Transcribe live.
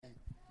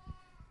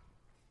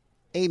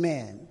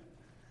Amen.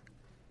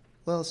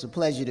 Well, it's a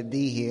pleasure to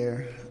be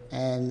here,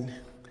 and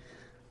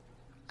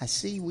I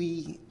see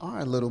we are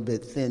a little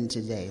bit thin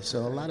today, so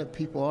a lot of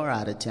people are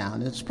out of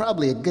town. It's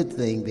probably a good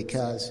thing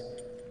because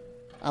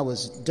I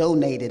was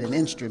donated an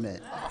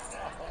instrument.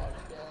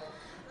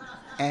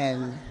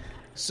 And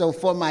so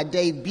for my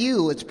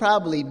debut, it's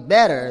probably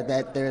better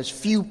that there's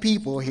few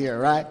people here,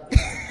 right?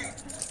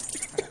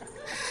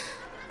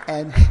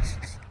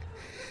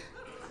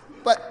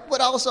 But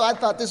also I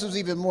thought this was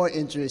even more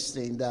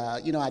interesting.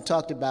 I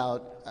talked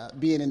about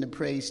being in the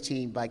praise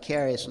team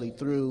vicariously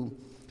through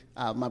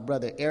my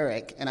brother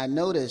Eric, and I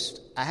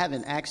noticed, I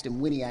haven't asked him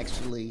when he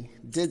actually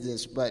did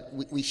this, but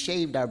we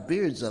shaved our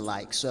beards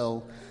alike,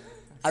 so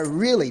I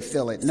really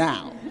feel it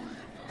now.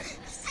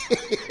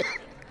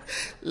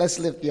 Let's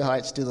lift your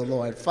hearts to the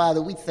Lord.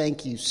 Father, we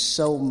thank you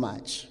so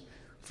much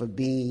for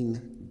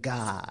being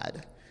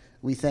God.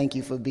 We thank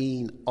you for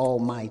being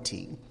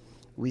almighty.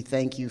 We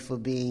thank you for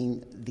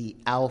being the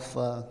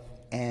Alpha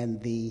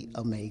and the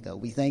Omega.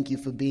 We thank you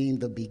for being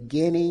the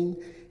beginning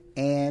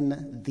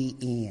and the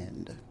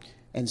end.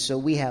 And so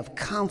we have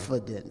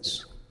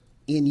confidence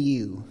in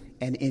you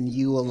and in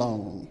you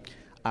alone.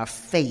 Our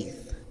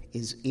faith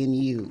is in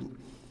you.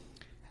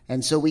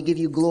 And so we give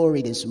you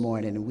glory this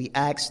morning. We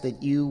ask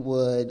that you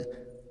would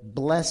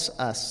bless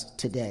us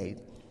today.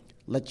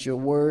 Let your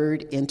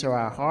word enter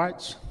our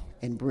hearts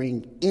and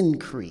bring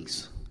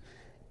increase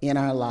in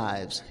our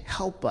lives.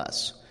 Help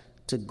us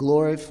to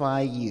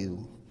glorify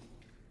you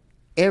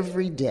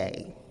every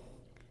day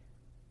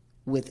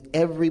with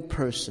every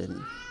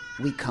person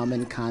we come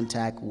in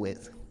contact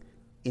with.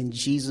 In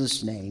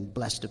Jesus' name,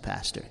 bless the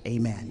pastor.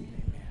 Amen.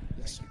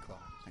 Yes, sir, Claude.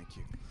 Thank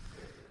you.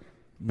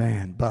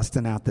 Man,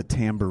 busting out the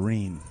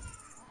tambourine.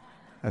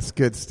 That's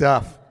good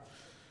stuff.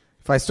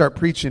 If I start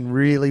preaching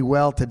really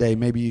well today,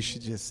 maybe you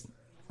should just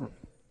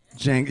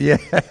yeah.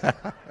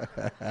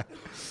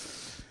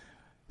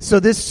 So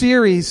this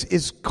series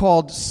is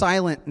called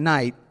Silent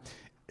Night.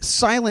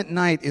 Silent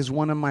Night is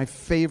one of my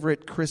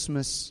favorite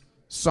Christmas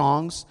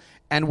songs,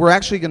 and we're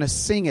actually going to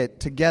sing it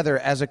together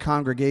as a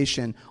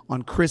congregation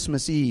on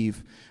Christmas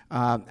Eve.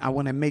 I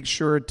want to make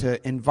sure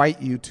to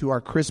invite you to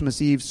our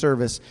Christmas Eve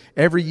service.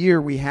 Every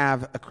year we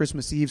have a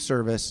Christmas Eve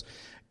service,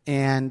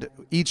 and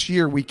each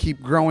year we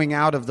keep growing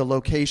out of the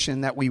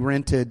location that we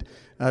rented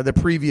the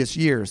previous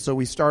year. So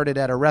we started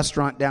at a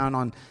restaurant down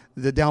on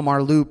the Del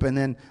Mar Loop, and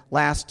then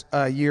last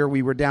year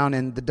we were down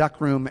in the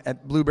Duck Room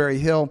at Blueberry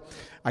Hill.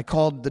 I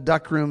called the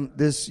Duck Room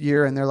this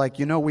year, and they're like,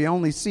 we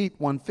only seat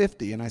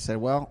 150. And I said,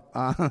 well,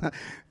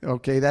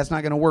 okay, that's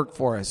not going to work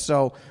for us.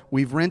 So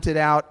we've rented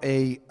out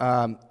a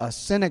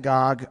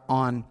synagogue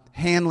on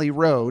Hanley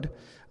Road.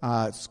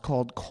 It's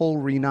called Kol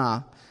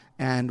Rinah.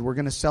 And we're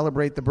going to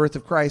celebrate the birth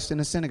of Christ in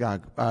a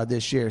synagogue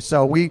this year.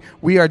 So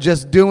we're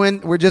just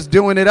doing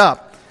it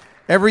up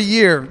every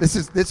year. This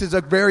is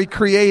a very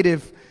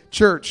creative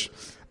church.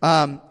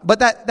 But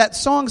that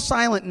song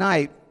Silent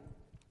Night,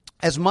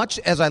 as much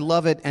as I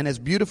love it and as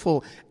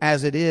beautiful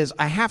as it is,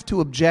 I have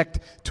to object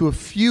to a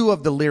few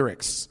of the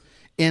lyrics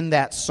in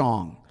that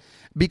song.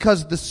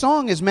 Because the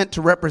song is meant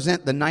to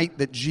represent the night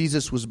that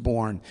Jesus was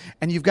born.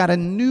 And you've got a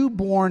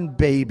newborn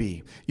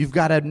baby. You've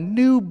got a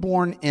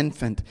newborn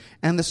infant.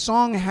 And the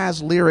song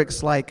has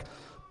lyrics like,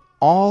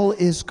 all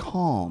is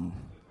calm.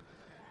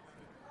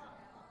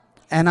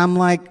 And I'm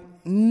like,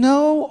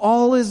 no,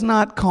 all is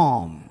not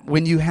calm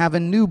when you have a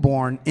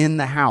newborn in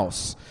the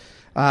house.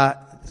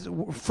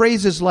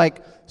 Phrases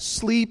like,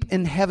 sleep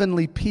in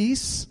heavenly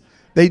peace.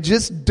 They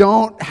just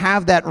don't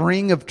have that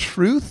ring of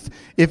truth.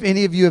 If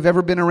any of you have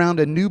ever been around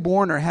a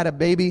newborn or had a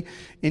baby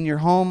in your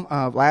home,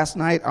 last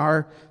night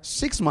our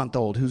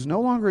 6-month-old, who's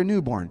no longer a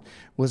newborn,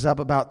 was up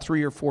about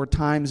 3 or 4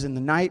 times in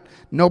the night.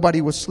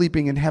 Nobody was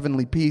sleeping in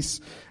heavenly peace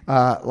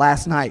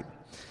last night.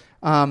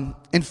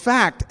 In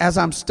fact, as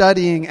I'm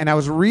studying and I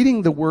was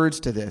reading the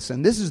words to this,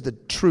 and this is the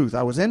truth.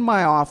 I was in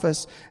my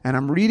office and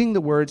I'm reading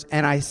the words,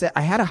 and I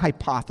had a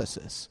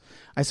hypothesis.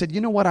 I said,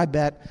 you know what I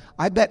bet?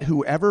 I bet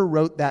whoever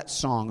wrote that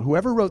song,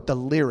 whoever wrote the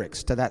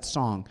lyrics to that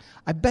song,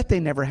 I bet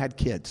they never had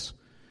kids.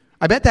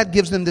 I bet that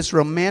gives them this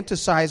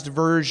romanticized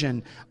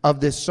version of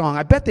this song.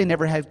 I bet they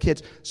never had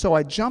kids. So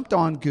I jumped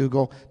on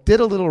Google,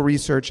 did a little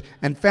research,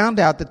 and found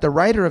out that the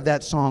writer of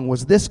that song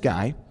was this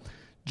guy,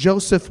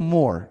 Joseph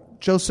Mohr.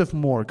 Joseph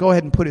Mohr. Go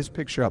ahead and put his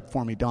picture up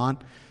for me, Don.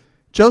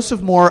 Joseph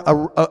Mohr,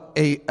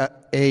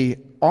 a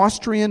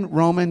Austrian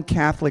Roman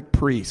Catholic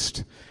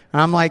priest.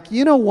 And I'm like,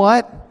 you know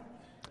what?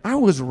 I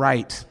was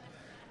right.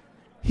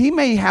 He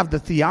may have the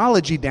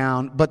theology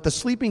down, but the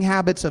sleeping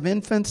habits of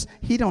infants,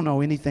 he don't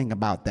know anything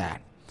about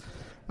that.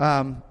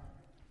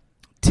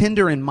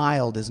 Tender and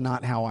mild is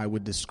not how I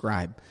would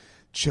describe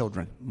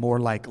children. More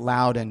like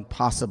loud and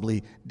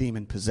possibly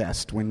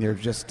demon-possessed when they're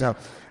just...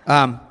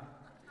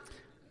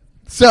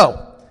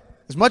 So,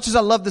 as much as I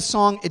love the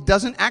song, it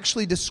doesn't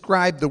actually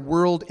describe the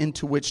world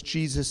into which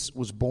Jesus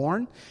was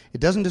born. It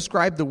doesn't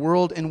describe the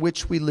world in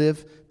which we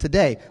live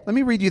today. Let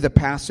me read you the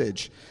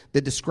passage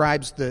that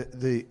describes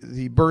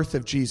the birth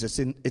of Jesus.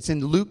 It's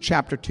in Luke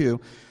chapter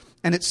 2,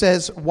 and it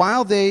says,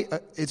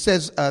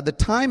 the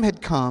time had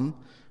come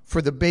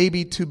for the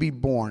baby to be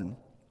born.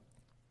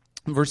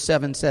 Verse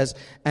 7 says,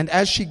 "And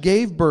as she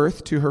gave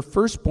birth to her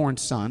firstborn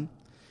son,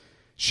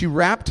 she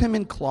wrapped him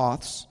in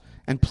cloths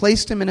and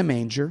placed him in a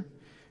manger,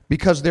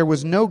 because there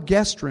was no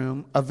guest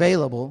room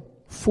available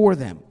for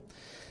them."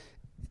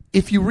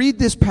 If you read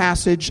this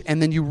passage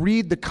and then you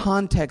read the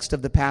context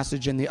of the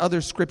passage and the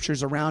other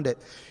scriptures around it,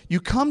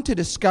 you come to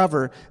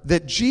discover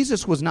that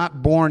Jesus was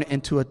not born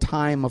into a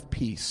time of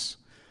peace.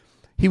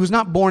 He was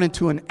not born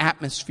into an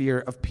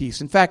atmosphere of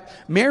peace. In fact,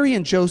 Mary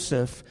and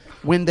Joseph,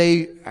 when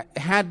they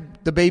had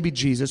the baby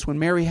Jesus, when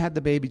Mary had the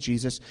baby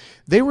Jesus,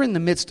 they were in the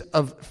midst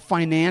of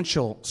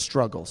financial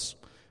struggles.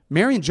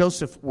 Mary and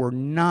Joseph were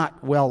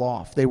not well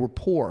off. They were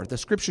poor. The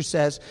scripture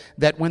says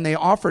that when they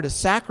offered a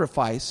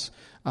sacrifice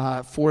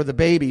for the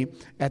baby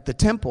at the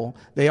temple,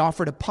 they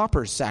offered a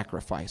pauper's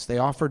sacrifice. They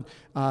offered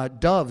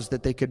doves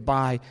that they could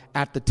buy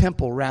at the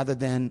temple rather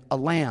than a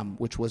lamb,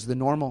 which was the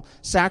normal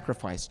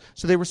sacrifice.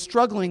 So they were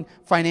struggling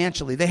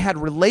financially. They had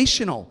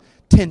relational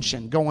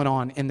tension going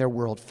on in their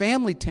world,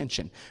 family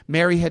tension.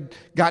 Mary had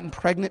gotten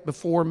pregnant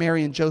before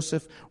Mary and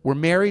Joseph were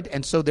married,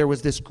 and so there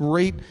was this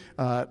great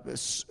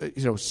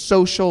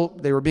social,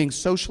 they were being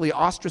socially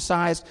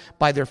ostracized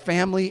by their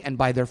family and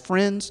by their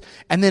friends.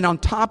 And then on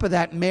top of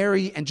that,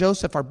 Mary and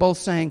Joseph are both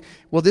saying,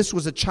 well, this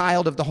was a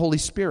child of the Holy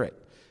Spirit.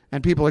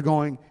 And people are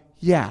going,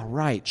 yeah,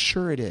 right,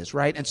 sure it is,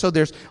 right? And so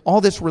there's all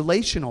this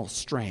relational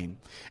strain.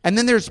 And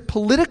then there's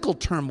political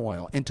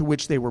turmoil into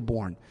which they were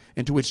born,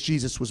 into which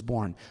Jesus was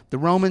born. The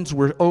Romans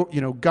were,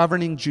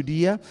 governing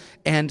Judea,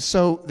 and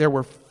so there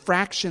were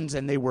fractions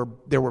and there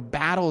were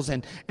battles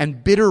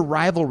and bitter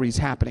rivalries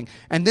happening.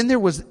 And then there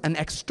was an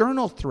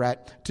external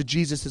threat to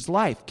Jesus'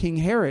 life. King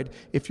Herod,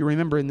 if you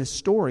remember in this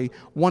story,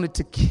 wanted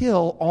to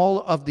kill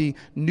all of the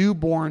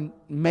newborn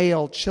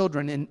male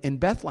children in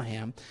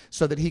Bethlehem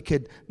so that he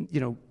could,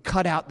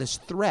 cut out this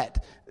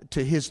threat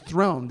to his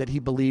throne that he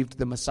believed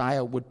the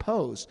Messiah would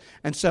pose.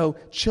 And so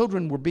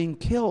children were being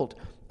killed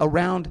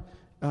around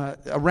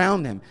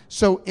them.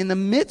 So in the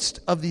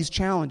midst of these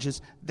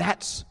challenges,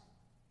 that's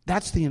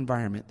the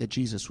environment that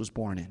Jesus was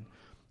born in.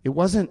 It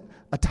wasn't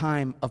a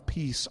time of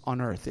peace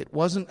on earth. It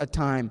wasn't a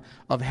time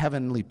of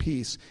heavenly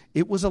peace.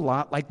 It was a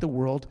lot like the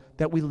world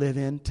that we live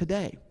in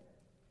today.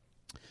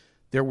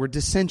 There were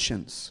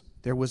dissensions.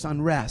 There was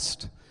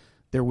unrest.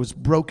 There was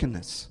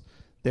brokenness.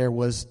 There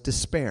was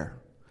despair.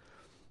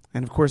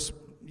 And of course,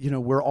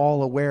 we're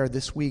all aware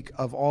this week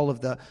of all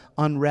of the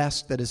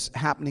unrest that is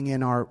happening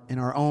in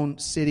our own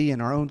city,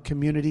 in our own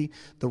community,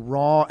 the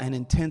raw and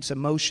intense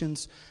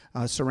emotions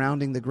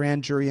surrounding the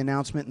grand jury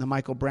announcement in the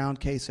Michael Brown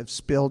case have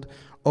spilled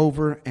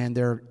over, and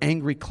there are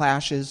angry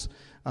clashes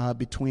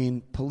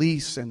between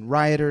police and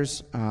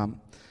rioters,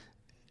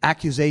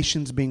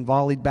 accusations being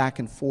volleyed back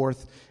and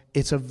forth.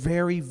 It's a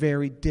very,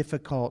 very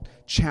difficult,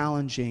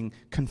 challenging,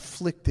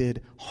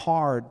 conflicted,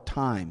 hard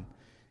time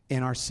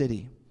in our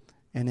city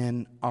and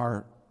in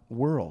our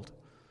world.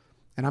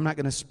 And I'm not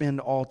going to spend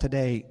all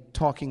today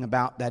talking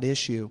about that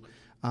issue,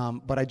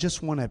 but I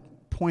just want to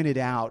point it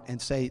out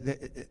and say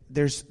that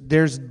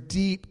there's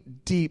deep,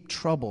 deep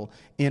trouble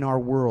in our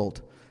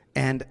world.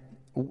 And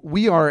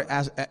we are,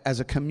 as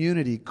a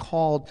community,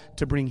 called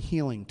to bring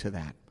healing to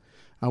that.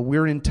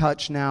 We're in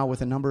touch now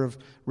with a number of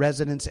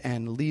residents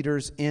and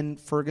leaders in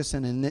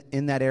Ferguson and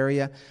in that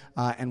area,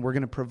 and we're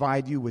going to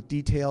provide you with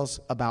details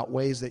about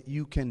ways that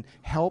you can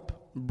help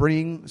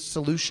bring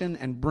solution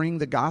and bring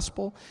the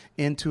gospel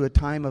into a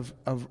time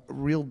of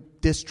real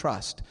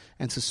distrust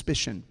and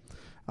suspicion,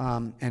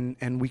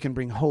 and we can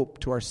bring hope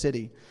to our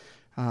city.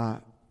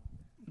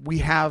 We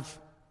have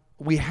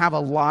a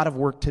lot of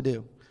work to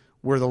do.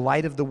 We're the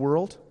light of the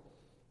world.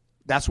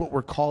 That's what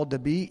we're called to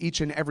be,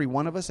 each and every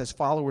one of us as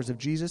followers of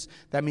Jesus.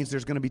 That means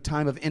there's going to be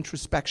time of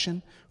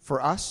introspection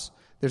for us.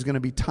 There's going to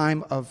be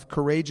time of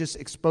courageous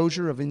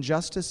exposure of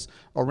injustice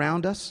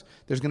around us.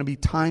 There's going to be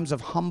times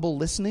of humble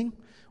listening,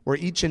 where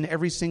each and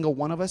every single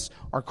one of us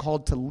are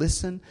called to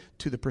listen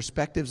to the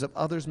perspectives of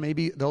others,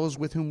 maybe those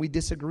with whom we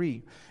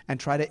disagree, and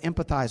try to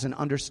empathize and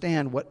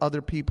understand what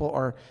other people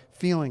are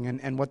feeling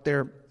and what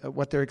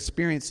they're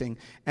experiencing.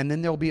 And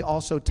then there'll be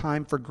also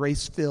time for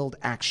grace-filled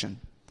action,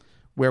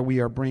 where we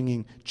are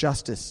bringing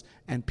justice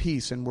and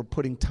peace, and we're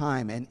putting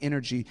time and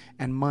energy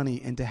and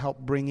money into help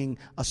bringing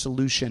a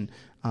solution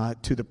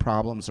to the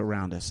problems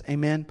around us.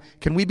 Amen?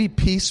 Can we be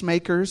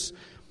peacemakers?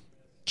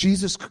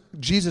 Jesus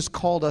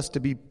called us to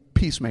be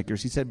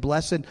peacemakers. He said,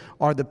 "Blessed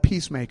are the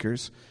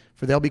peacemakers,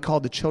 for they'll be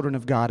called the children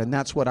of God." And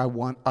that's what I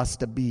want us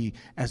to be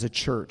as a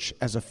church,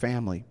 as a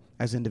family,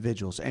 as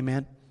individuals.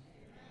 Amen?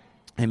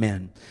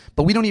 Amen.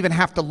 But we don't even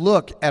have to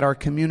look at our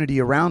community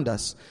around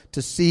us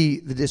to see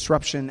the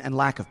disruption and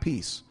lack of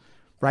peace,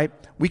 right?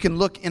 We can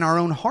look in our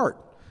own heart.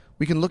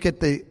 We can look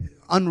at the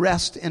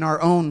unrest in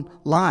our own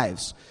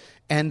lives.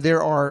 And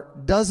there are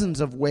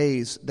dozens of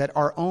ways that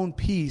our own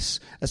peace,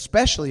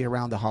 especially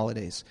around the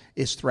holidays,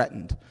 is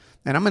threatened.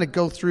 And I'm going to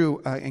go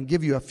through and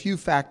give you a few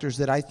factors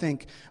that I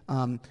think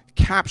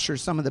capture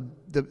some of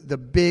the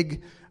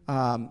big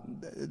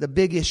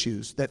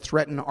issues that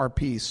threaten our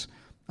peace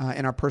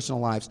in our personal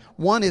lives.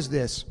 One is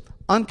this: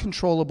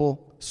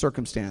 uncontrollable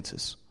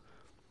circumstances.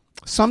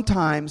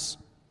 Sometimes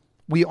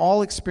we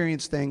all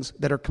experience things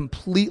that are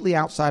completely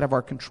outside of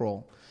our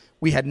control.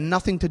 We had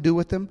nothing to do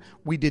with them.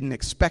 We didn't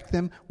expect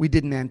them. We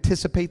didn't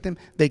anticipate them.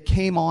 They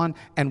came on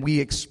and we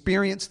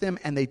experienced them,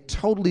 and they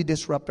totally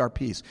disrupt our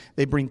peace.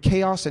 They bring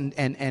chaos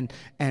and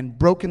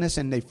brokenness,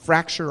 and they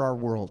fracture our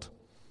world.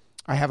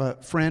 I have a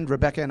friend,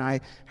 Rebecca and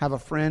I have a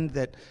friend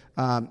that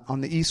on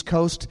the East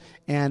Coast,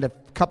 and a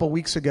couple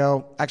weeks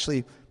ago,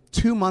 actually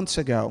 2 months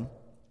ago,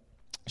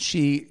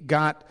 she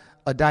got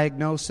a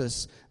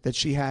diagnosis that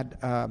she had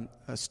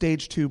a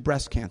stage 2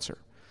 breast cancer.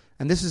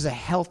 And this is a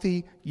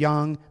healthy,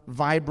 young,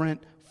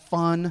 vibrant,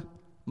 fun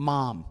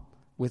mom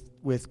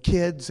with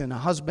kids and a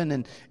husband,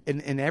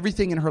 and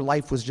everything in her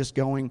life was just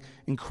going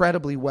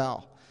incredibly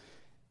well.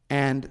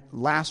 And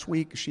last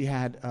week she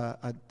had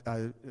a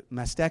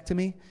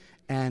mastectomy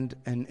and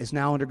is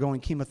now undergoing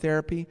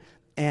chemotherapy.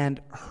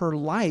 And her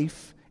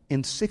life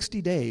in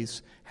 60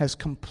 days has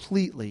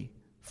completely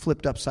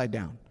flipped upside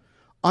down.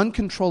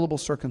 Uncontrollable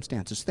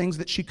circumstances, things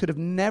that she could have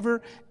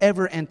never,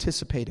 ever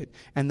anticipated.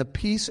 And the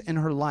peace in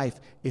her life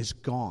is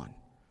gone.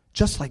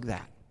 Just like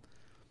that.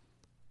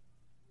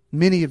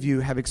 Many of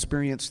you have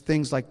experienced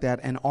things like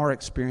that and are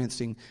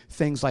experiencing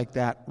things like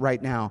that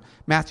right now.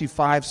 Matthew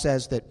 5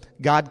 says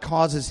that God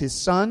causes his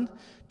sun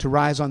to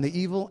rise on the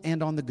evil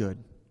and on the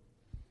good.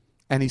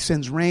 And he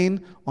sends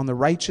rain on the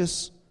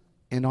righteous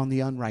and on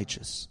the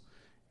unrighteous.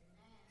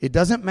 It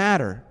doesn't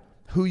matter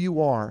who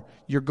you are,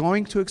 you're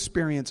going to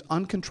experience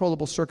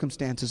uncontrollable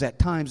circumstances at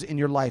times in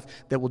your life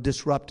that will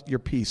disrupt your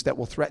peace, that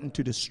will threaten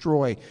to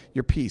destroy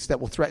your peace, that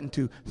will threaten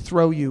to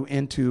throw you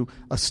into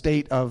a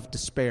state of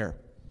despair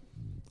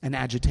and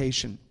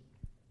agitation.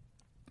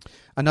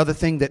 Another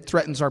thing that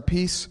threatens our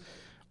peace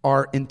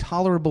are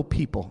intolerable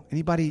people.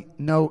 Anybody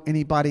know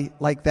anybody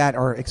like that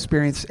or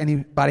experience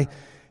anybody?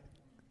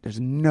 There's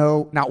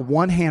not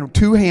one hand,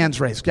 2 hands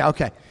raised.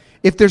 Okay.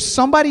 If there's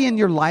somebody in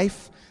your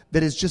life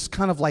that is just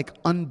kind of like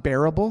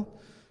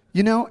unbearable,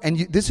 and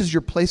this is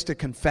your place to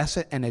confess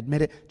it and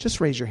admit it,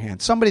 just raise your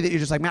hand. Somebody that you're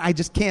just like, man, I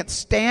just can't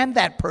stand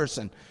that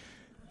person.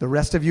 The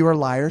rest of you are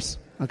liars,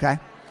 okay?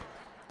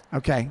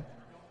 Okay.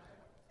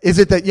 Is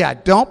it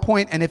that, don't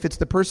point, and if it's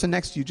the person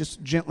next to you,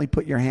 just gently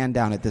put your hand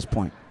down at this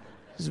point.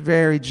 Just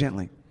very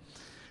gently.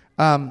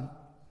 Or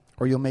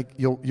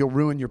you'll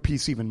ruin your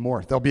peace even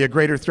more. There'll be a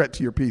greater threat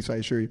to your peace, I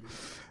assure you.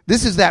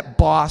 This is that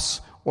boss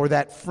or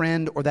that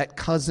friend or that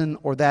cousin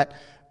or that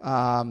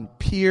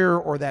peer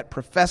or that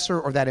professor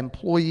or that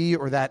employee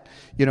or that,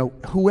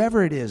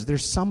 whoever it is.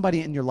 There's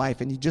somebody in your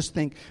life and you just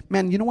think,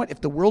 man, you know what? If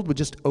the world would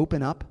just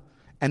open up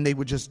and they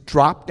would just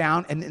drop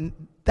down and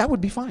that would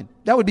be fine.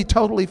 That would be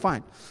totally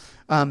fine.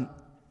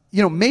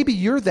 Maybe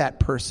you're that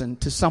person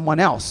to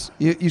someone else.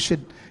 You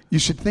should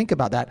think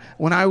about that.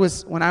 When I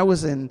was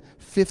in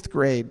 5th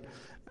grade,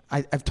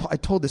 I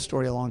told this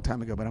story a long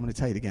time ago, but I'm going to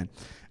tell you it again.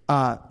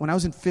 When I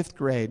was in 5th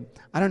grade,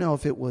 I don't know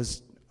if it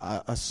was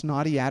a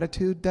snotty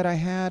attitude that I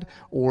had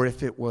or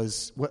if it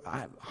was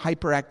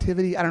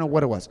hyperactivity. I don't know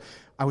what it was.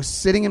 I was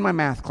sitting in my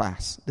math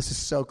class. This is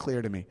so clear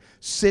to me.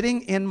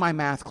 Sitting in my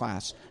math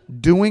class,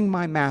 doing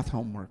my math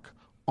homework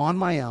on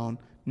my own,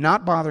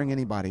 not bothering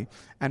anybody,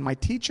 and my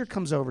teacher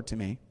comes over to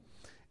me,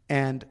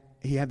 and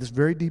he had this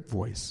very deep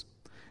voice,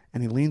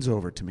 and he leans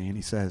over to me, and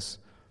he says,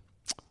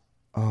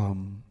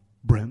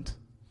 Brent,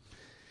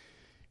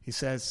 he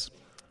says,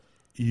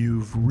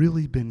 you've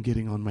really been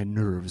getting on my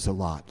nerves a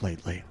lot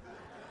lately.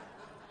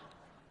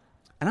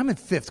 And I'm in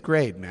 5th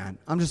grade, man.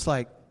 I'm just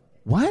like,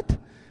 what?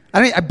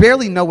 I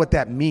barely know what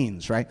that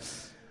means, right?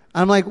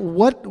 I'm like,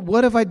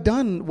 what have I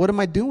done? What am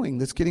I doing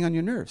that's getting on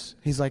your nerves?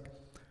 He's like,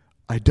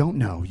 I don't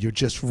know. You're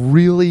just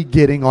really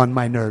getting on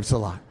my nerves a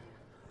lot.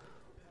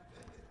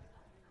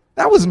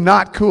 That was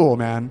not cool,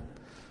 man.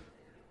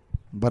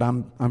 But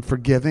I'm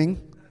forgiving.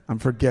 I'm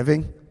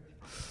forgiving.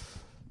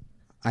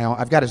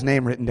 I've got his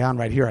name written down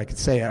right here. I could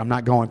say it. I'm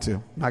not going to.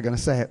 I'm not going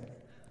to say it.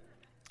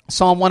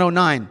 Psalm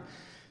 109.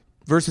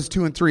 Verses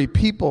 2 and 3,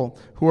 people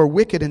who are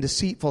wicked and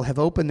deceitful have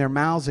opened their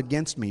mouths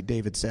against me,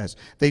 David says.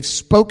 They've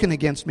spoken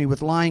against me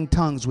with lying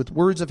tongues. With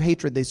words of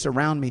hatred, they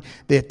surround me.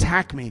 They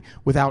attack me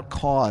without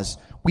cause.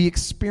 We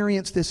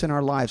experience this in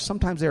our lives.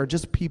 Sometimes there are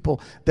just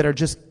people that are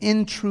just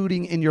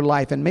intruding in your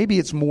life, and maybe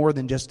it's more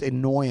than just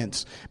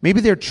annoyance. Maybe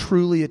they're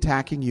truly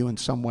attacking you in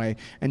some way,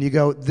 and you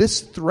go,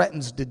 this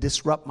threatens to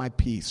disrupt my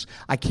peace.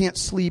 I can't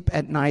sleep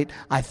at night.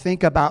 I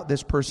think about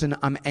this person.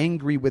 I'm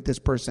angry with this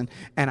person,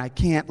 and I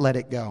can't let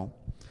it go.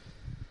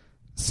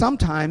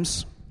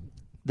 Sometimes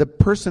the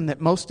person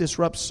that most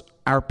disrupts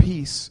our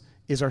peace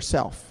is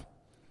ourself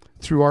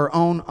through our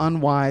own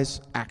unwise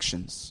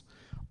actions.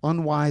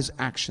 Unwise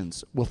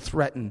actions will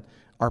threaten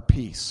our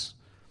peace.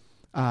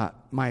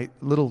 My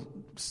little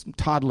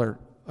toddler,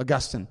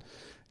 Augustine,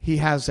 he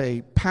has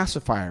a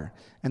pacifier,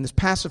 and this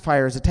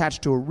pacifier is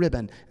attached to a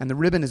ribbon, and the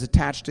ribbon is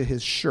attached to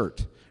his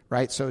shirt.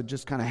 Right? So it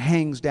just kind of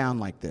hangs down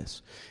like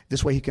this.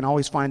 This way he can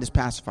always find his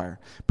pacifier.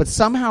 But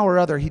somehow or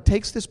other, he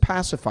takes this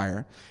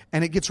pacifier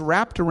and it gets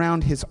wrapped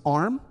around his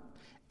arm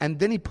and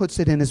then he puts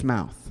it in his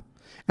mouth.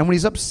 And when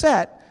he's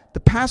upset, the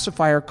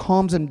pacifier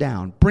calms him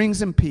down, brings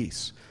him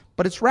peace.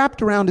 but it's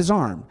wrapped around his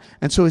arm.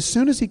 And so as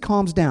soon as he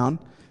calms down,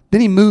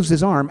 then he moves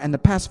his arm, and the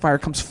pacifier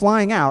comes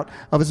flying out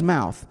of his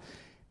mouth.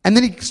 And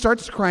then he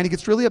starts to cry, and he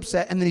gets really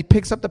upset, and then he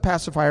picks up the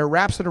pacifier,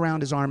 wraps it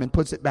around his arm, and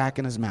puts it back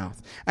in his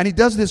mouth. And he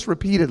does this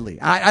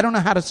repeatedly. I don't know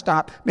how to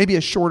stop, maybe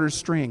a shorter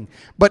string.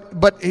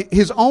 But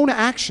his own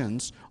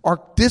actions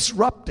are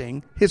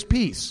disrupting his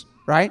peace,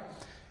 right?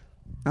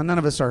 Now, none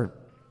of us are,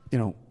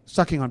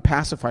 sucking on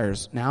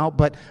pacifiers now,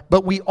 but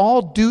we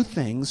all do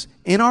things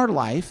in our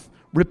life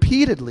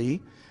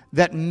repeatedly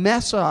that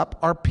mess up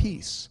our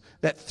peace,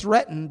 that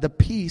threaten the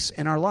peace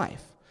in our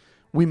life.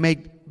 We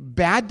make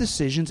bad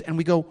decisions and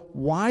we go,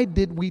 why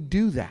did we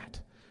do that?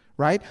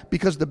 Right?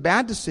 Because the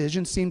bad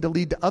decisions seem to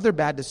lead to other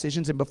bad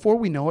decisions, and before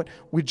we know it,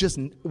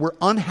 we're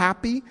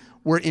unhappy,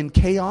 we're in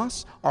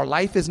chaos, our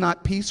life is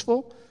not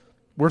peaceful.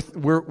 We're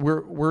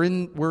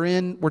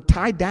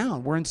tied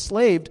down, we're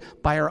enslaved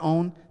by our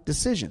own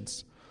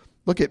decisions.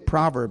 Look at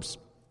Proverbs,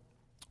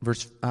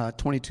 verse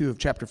 22 of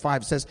chapter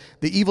 5. It says,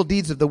 "The evil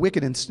deeds of the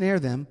wicked ensnare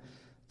them,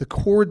 the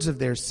cords of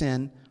their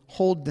sin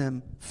hold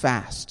them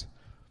fast."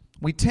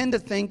 We tend to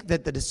think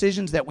that the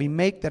decisions that we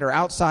make that are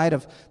outside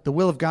of the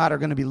will of God are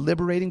going to be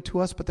liberating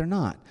to us, but they're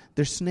not.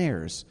 They're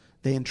snares.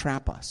 They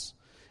entrap us.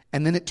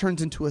 And then it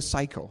turns into a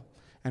cycle.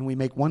 And we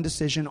make one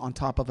decision on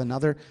top of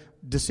another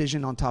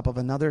decision on top of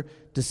another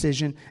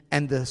decision.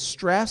 And the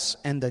stress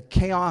and the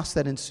chaos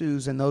that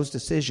ensues in those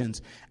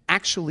decisions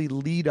actually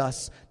lead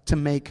us to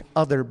make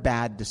other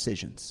bad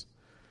decisions.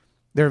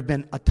 There have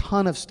been a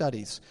ton of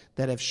studies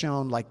that have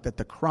shown that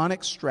the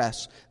chronic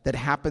stress that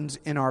happens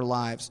in our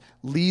lives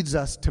leads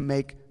us to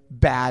make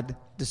bad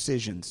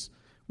decisions.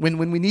 When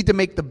we need to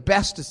make the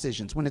best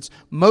decisions, when it's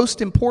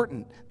most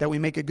important that we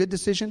make a good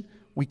decision,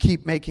 we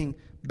keep making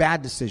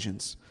bad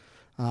decisions.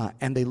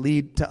 And they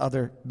lead to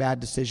other bad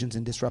decisions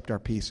and disrupt our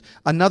peace.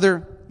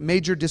 Another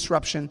major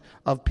disruption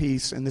of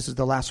peace, and this is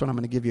the last one I'm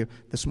going to give you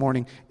this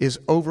morning, is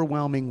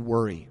overwhelming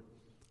worry.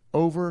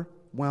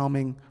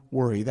 Overwhelming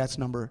worry. That's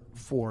number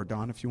 4,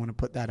 Don, if you want to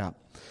put that up.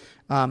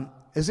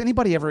 Has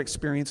anybody ever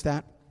experienced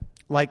that?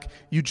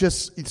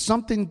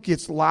 Something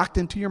gets locked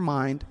into your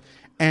mind,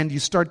 and you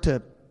start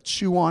to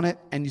chew on it,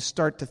 and you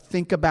start to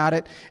think about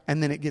it,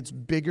 and then it gets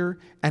bigger,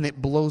 and it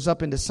blows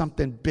up into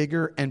something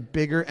bigger,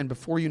 and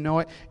before you know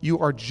it, you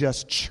are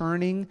just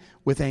churning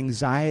with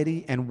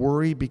anxiety and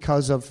worry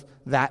because of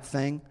that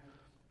thing.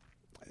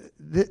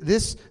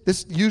 This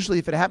usually,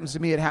 if it happens to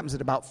me, it happens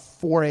at about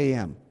 4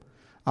 a.m.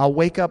 I'll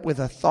wake up with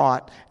a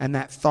thought, and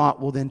that thought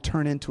will then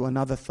turn into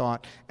another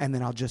thought, and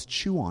then I'll just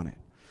chew on it.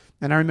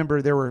 And I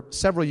remember there were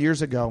several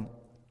years ago,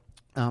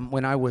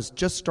 when I was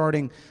just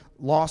starting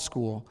law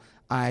school,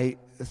 I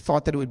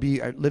thought that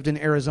I lived in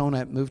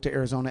Arizona, moved to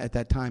Arizona at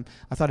that time.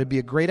 I thought it'd be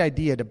a great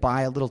idea to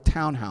buy a little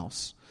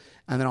townhouse.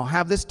 And then I'll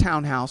have this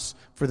townhouse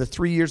for the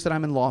 3 years that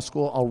I'm in law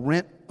school. I'll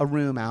rent a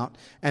room out.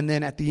 And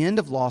then at the end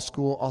of law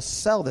school, I'll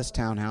sell this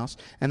townhouse.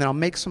 And then I'll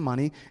make some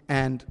money.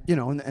 And,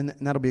 and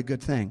that'll be a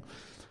good thing.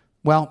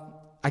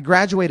 Well, I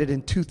graduated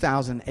in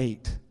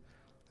 2008.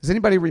 Does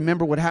anybody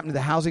remember what happened to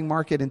the housing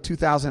market in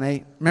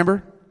 2008?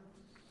 Remember?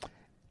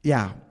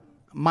 Yeah.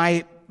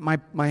 My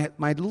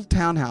little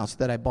townhouse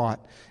that I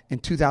bought in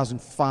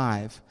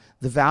 2005,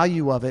 the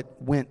value of it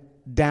went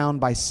down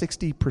by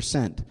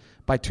 60%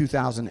 by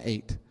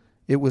 2008.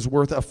 It was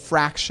worth a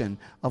fraction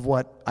of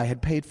what I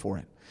had paid for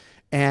it.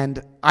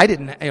 And I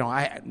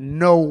had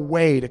no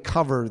way to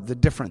cover the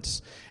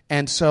difference.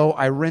 And so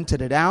I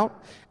rented it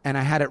out, and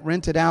I had it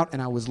rented out,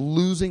 and I was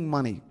losing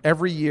money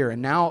every year.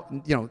 And now,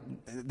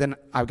 then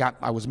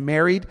I was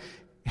married,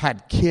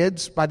 had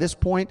kids by this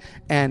point,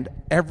 and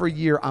every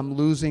year I'm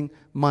losing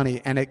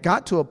money. And it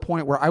got to a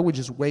point where I would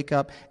just wake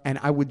up and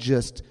I would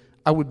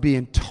be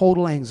in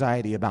total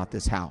anxiety about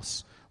this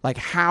house.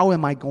 How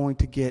am I going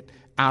to get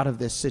out of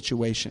this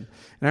situation?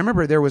 And I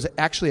remember there was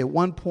actually at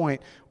one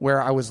point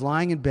where I was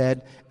lying in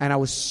bed and I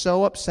was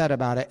so upset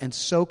about it and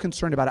so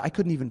concerned about it, I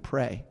couldn't even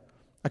pray.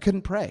 I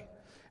couldn't pray.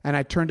 And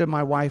I turned to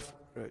my wife,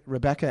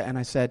 Rebecca, and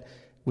I said,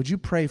 "Would you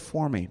pray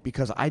for me?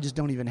 Because I just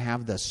don't even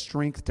have the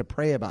strength to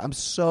pray about it. I'm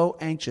so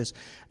anxious."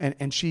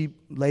 And she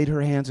laid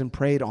her hands and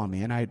prayed on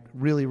me, and I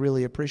really,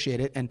 really appreciate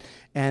it.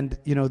 And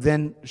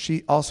then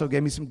she also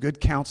gave me some good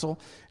counsel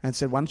and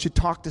said, "Why don't you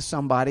talk to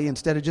somebody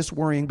instead of just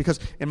worrying?" Because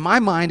in my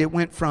mind, it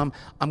went from,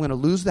 I'm going to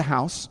lose the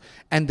house,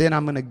 and then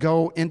I'm going to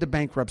go into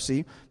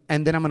bankruptcy,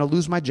 and then I'm going to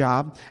lose my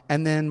job,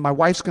 and then my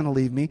wife's going to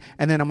leave me,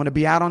 and then I'm going to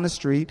be out on the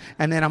street,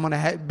 and then I'm going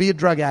to be a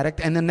drug addict,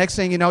 and then next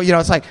thing you know,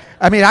 it's like,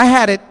 I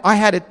had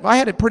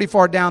it pretty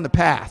far down the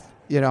path,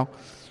 And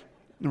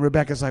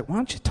Rebecca's like, "Why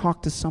don't you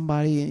talk to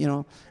somebody?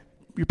 You're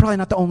probably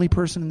not the only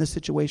person in this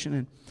situation."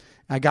 And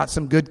I got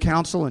some good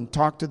counsel and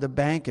talked to the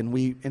bank, and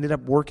we ended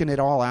up working it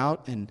all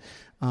out. And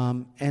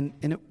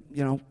it,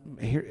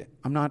 here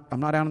I'm not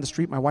out on the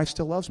street. My wife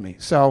still loves me,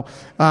 so.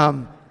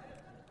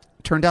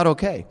 Turned out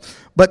okay.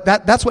 But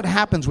that's what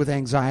happens with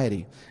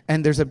anxiety.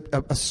 And there's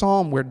a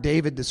psalm where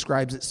David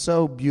describes it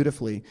so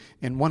beautifully.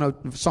 In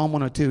Psalm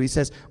 102, he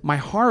says, "My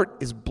heart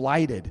is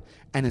blighted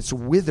and it's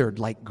withered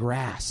like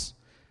grass.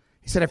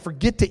 He said, I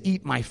forget to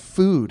eat my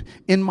food.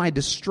 In my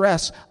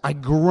distress, I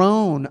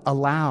groan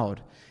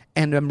aloud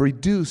and am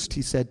reduced,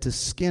 he said, to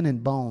skin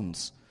and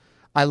bones.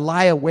 I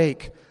lie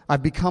awake.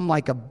 I've become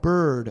like a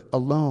bird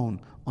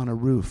alone on a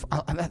roof.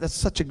 That's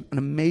such an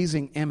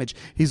amazing image.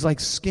 He's like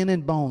skin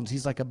and bones.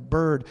 He's like a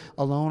bird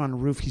alone on a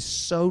roof. He's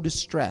so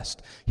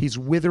distressed. He's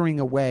withering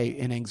away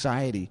in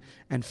anxiety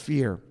and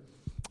fear.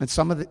 And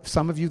some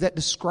of you, that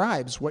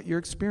describes what you're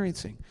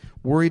experiencing.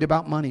 Worried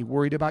about money,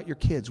 worried about your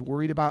kids,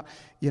 worried about,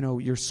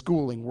 your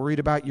schooling, worried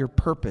about your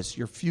purpose,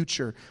 your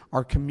future,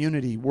 our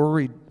community,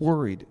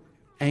 worried,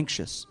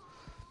 anxious.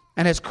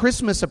 And as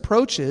Christmas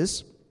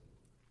approaches,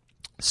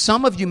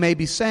 some of you may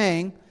be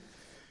saying,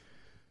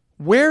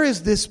 where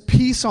is this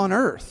peace on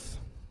earth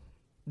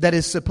that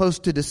is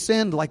supposed to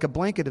descend like a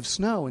blanket of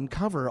snow and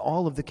cover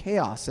all of the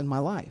chaos in my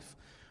life?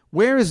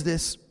 Where is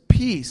this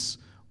peace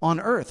on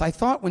earth? I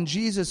thought when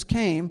Jesus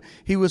came,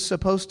 he was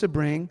supposed to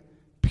bring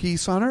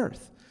peace on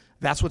earth.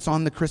 That's what's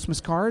on the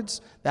Christmas cards.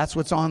 That's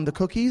what's on the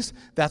cookies.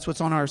 That's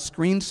what's on our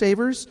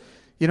screensavers.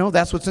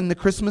 That's what's in the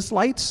Christmas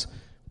lights.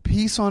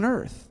 Peace on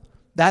earth.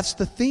 That's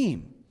the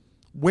theme.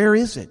 Where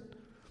is it?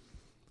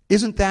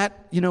 Isn't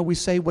that, we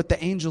say what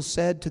the angel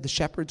said to the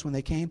shepherds when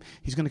they came?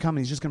 He's going to come and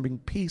he's just going to bring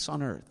peace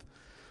on earth.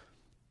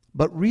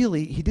 But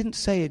really, he didn't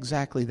say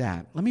exactly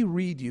that. Let me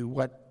read you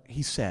what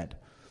he said.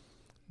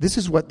 This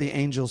is what the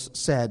angels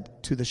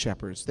said to the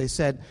shepherds. They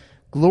said,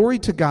 "Glory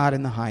to God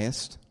in the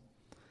highest,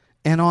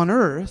 and on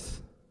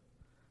earth,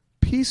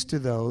 peace to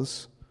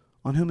those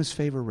on whom his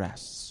favor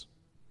rests."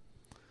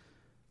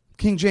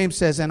 King James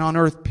says, "And on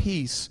earth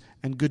peace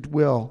and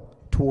goodwill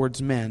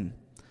towards men."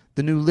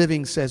 The New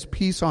Living says,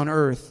 "Peace on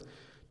earth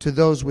to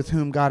those with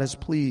whom God is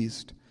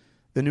pleased."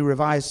 The New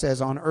Revised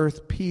says, "On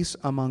earth peace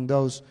among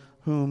those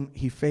whom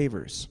he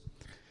favors."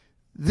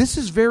 This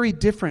is very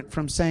different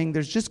from saying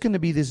there's just going to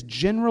be this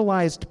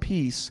generalized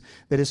peace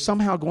that is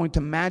somehow going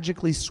to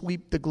magically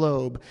sweep the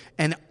globe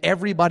and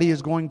everybody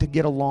is going to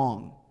get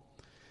along.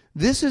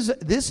 This is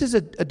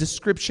a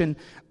description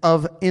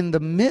of, in the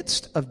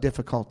midst of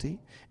difficulty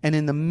and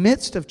in the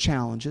midst of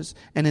challenges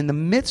and in the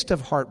midst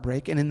of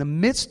heartbreak and in the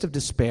midst of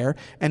despair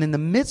and in the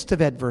midst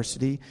of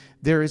adversity,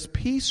 there is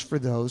peace for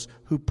those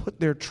who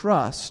put their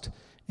trust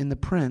in the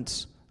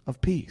Prince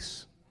of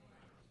Peace.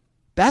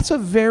 That's a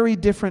very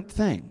different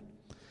thing.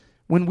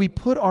 When we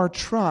put our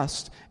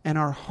trust and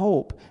our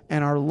hope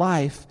and our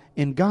life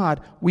in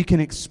God, we can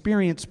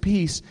experience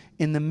peace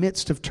in the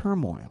midst of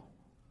turmoil.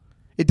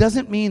 It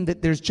doesn't mean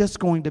that there's just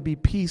going to be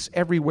peace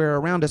everywhere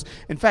around us.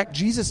 In fact,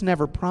 Jesus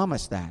never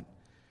promised that.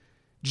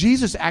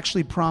 Jesus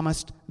actually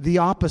promised the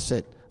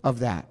opposite of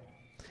that.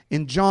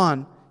 In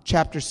John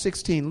chapter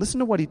 16, listen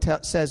to what he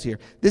says here.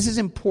 This is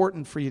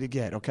important for you to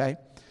get, okay?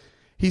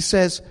 He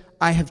says,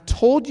 "I have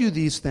told you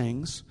these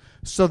things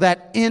so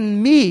that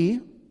in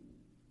me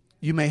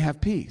you may have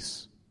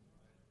peace.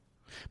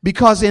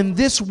 Because in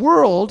this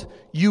world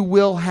you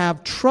will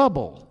have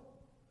trouble.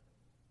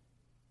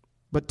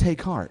 But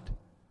take heart,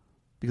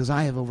 because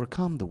I have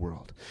overcome the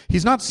world."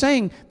 He's not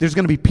saying there's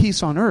going to be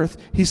peace on earth.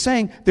 He's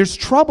saying there's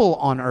trouble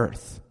on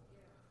earth.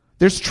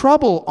 There's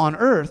trouble on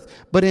earth,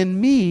 but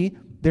in me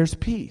there's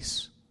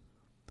peace.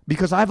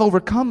 Because I've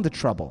overcome the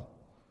trouble.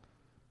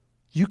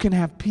 You can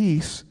have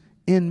peace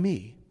in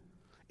me.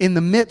 In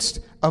the midst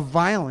of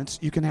violence,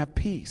 you can have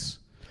peace.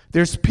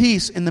 There's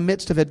peace in the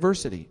midst of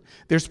adversity.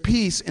 There's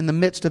peace in the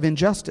midst of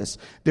injustice.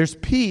 There's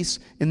peace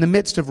in the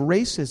midst of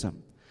racism.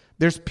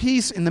 There's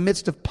peace in the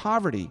midst of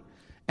poverty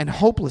and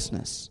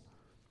hopelessness.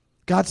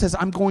 God says,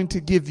 I'm going to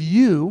give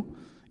you,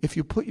 if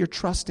you put your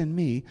trust in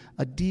me,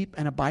 a deep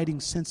and abiding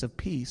sense of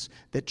peace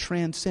that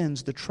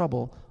transcends the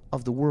trouble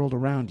of the world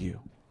around you.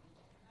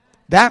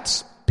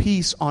 That's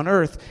peace on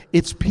earth.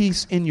 It's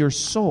peace in your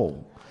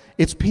soul.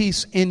 It's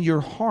peace in your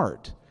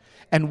heart.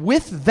 And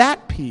with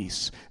that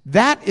peace,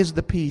 that is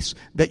the peace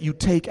that you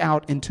take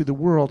out into the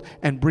world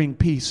and bring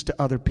peace to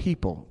other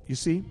people. You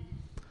see?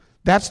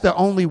 That's the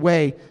only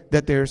way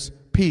that there's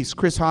peace.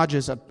 Chris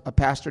Hodges, a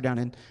pastor down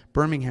in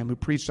Birmingham who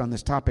preached on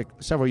this topic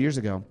several years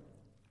ago,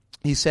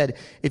 he said,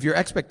 if your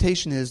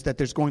expectation is that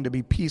there's going to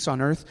be peace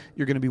on earth,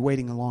 you're going to be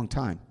waiting a long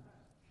time.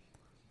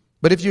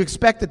 But if you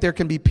expect that there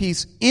can be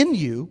peace in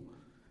you,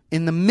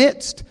 in the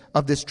midst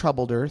of this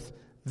troubled earth,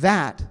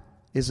 that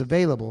is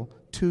available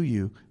to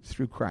you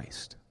through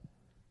Christ.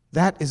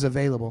 That is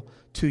available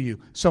to you.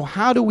 So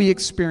how do we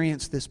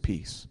experience this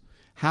peace?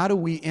 How do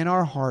we, in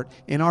our heart,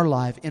 in our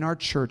life, in our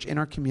church, in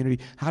our community,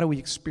 how do we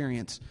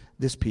experience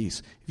this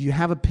peace? If you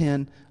have a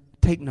pen,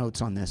 take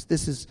notes on this.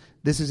 This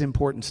is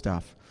important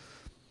stuff.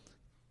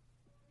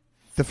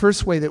 The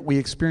first way that we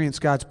experience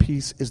God's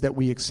peace is that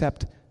we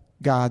accept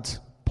God's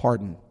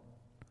pardon.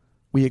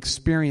 We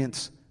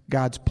experience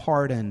God's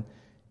pardon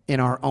in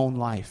our own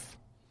life.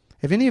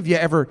 Have any of you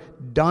ever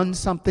done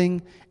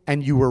something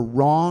and you were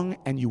wrong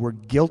and you were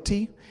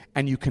guilty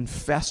and you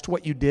confessed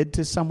what you did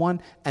to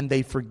someone and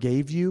they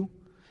forgave you?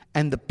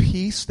 And the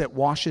peace that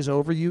washes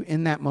over you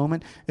in that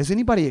moment. Has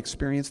anybody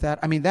experienced that?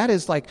 I mean, that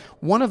is like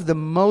one of the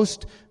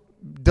most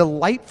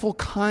delightful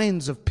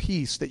kinds of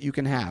peace that you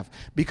can have,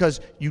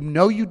 because you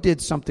know you did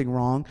something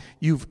wrong,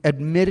 you've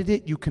admitted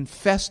it, you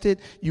confessed it,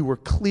 you were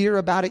clear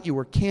about it, you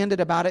were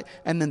candid about it,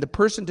 and then the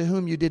person to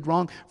whom you did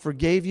wrong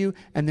forgave you,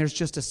 and there's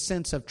just a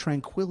sense of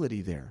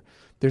tranquility there.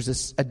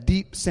 There's a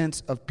deep sense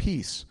of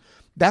peace.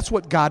 That's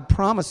what God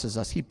promises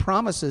us. He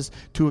promises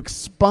to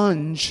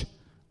expunge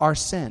our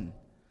sin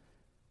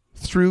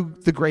through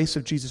the grace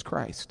of Jesus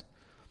Christ.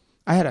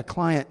 I had a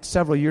client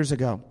several years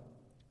ago.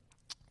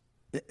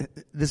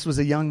 This was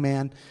a young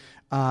man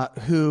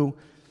who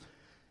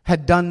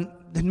had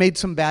made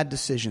some bad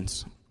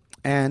decisions,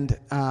 and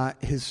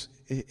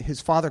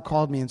his father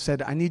called me and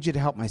said, "I need you to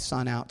help my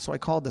son out." So I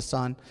called the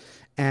son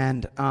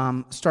and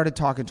started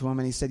talking to him,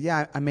 and he said,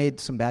 "Yeah, I made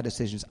some bad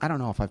decisions." I don't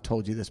know if I've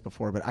told you this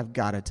before, but I've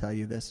got to tell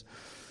you this.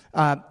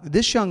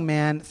 This young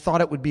man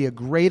thought it would be a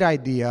great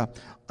idea.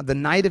 The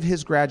night of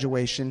his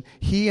graduation,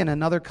 he and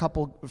another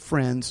couple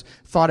friends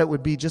thought it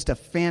would be just a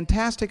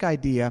fantastic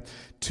idea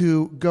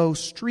to go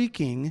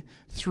streaking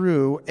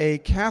through a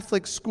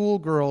Catholic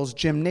schoolgirls'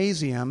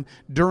 gymnasium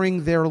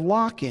during their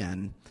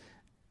lock-in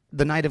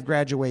the night of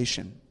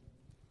graduation.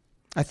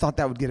 I thought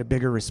that would get a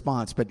bigger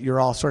response, but you're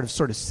all sort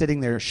of sitting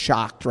there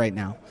shocked right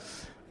now.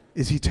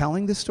 Is he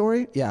telling this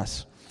story?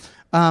 Yes.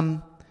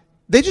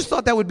 They just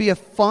thought that would be a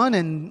fun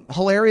and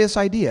hilarious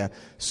idea.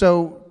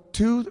 So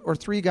 2 or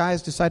 3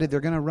 guys decided they're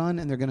going to run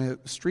and they're going to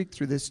streak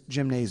through this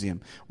gymnasium.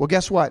 Well,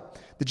 guess what?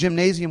 The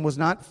gymnasium was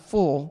not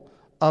full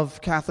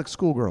of Catholic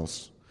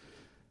schoolgirls.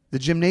 The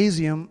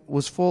gymnasium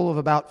was full of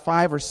about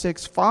 5 or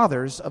 6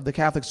 fathers of the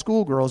Catholic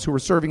schoolgirls who were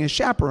serving as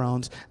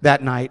chaperones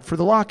that night for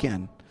the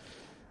lock-in.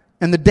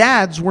 And the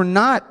dads were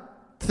not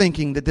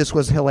thinking that this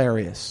was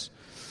hilarious.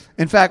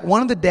 In fact,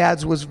 one of the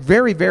dads was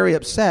very, very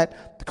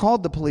upset,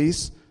 called the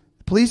police.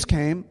 The police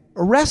came,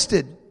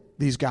 arrested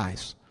these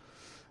guys.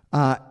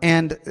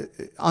 And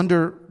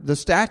under the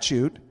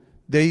statute,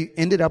 they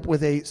ended up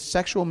with a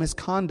sexual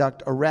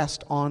misconduct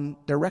arrest on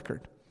their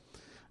record.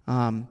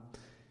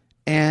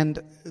 And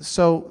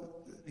so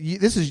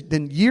this is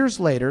then years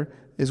later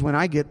is when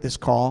I get this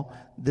call.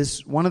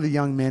 One of the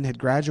young men had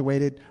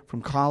graduated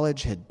from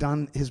college, had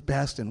done his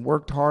best and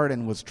worked hard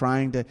and was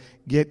trying to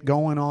get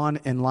going on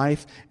in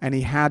life. And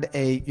he had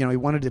he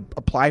wanted to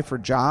apply for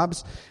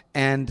jobs,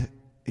 and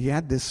he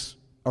had this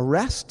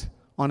arrest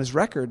on his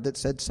record that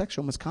said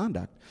sexual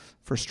misconduct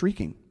for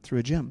streaking through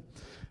a gym.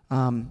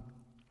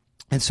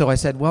 And so I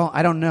said, well,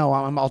 I don't know.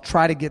 I'll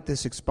try to get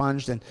this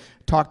expunged, and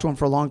talked to him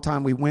for a long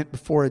time. We went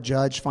before a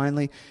judge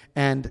finally.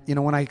 And,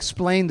 when I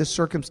explained the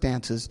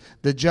circumstances,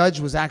 the judge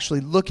was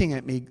actually looking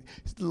at me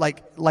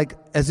like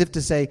as if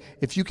to say,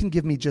 if you can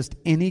give me just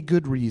any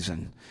good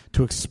reason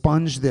to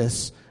expunge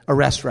this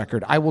arrest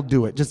record, I will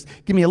do it. Just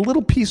give me a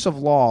little piece of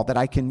law that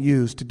I can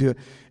use to do it.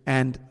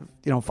 And,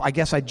 I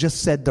guess I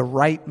just said the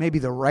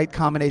right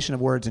combination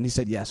of words, and he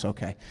said, yes,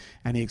 okay.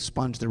 And he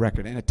expunged the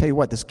record. And I tell you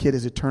what, this kid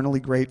is eternally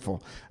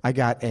grateful. I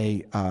got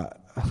a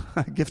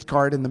gift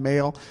card in the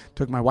mail,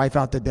 took my wife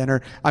out to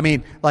dinner. I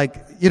mean,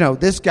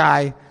 this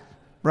guy,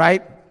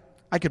 right?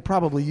 I could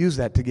probably use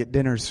that to get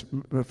dinners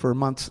for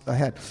months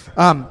ahead.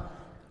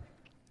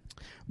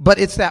 But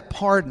it's that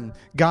pardon.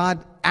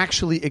 God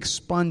actually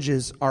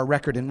expunges our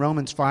record. In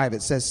Romans 5,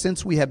 it says,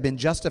 since we have been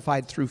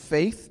justified through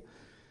faith,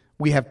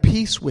 we have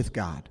peace with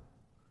God.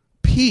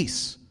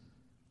 Peace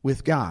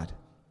with God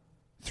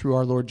through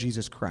our Lord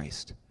Jesus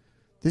Christ.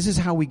 This is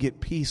how we get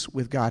peace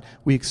with God.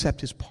 We accept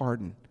His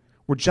pardon.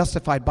 We're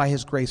justified by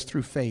His grace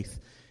through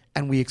faith,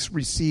 and we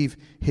receive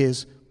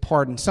His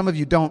pardon. Some of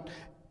you don't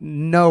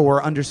know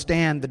or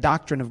understand the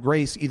doctrine of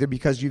grace either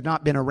because you've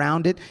not been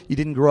around it, you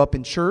didn't grow up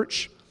in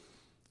church,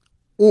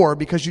 or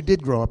because you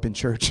did grow up in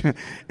church.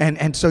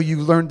 and so you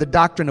learned the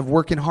doctrine of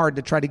working hard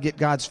to try to get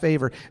God's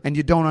favor, and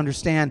you don't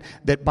understand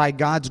that by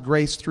God's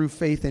grace through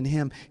faith in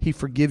Him, He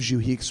forgives you.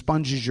 He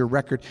expunges your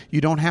record. You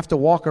don't have to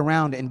walk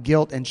around in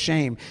guilt and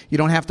shame. You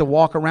don't have to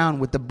walk around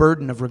with the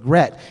burden of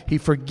regret. He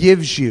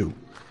forgives you.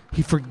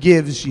 He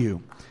forgives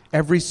you.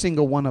 Every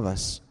single one of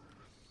us.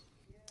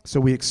 So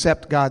we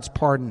accept God's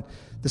pardon.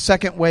 The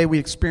second way we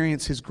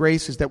experience His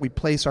grace is that we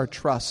place our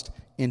trust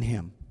in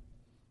Him.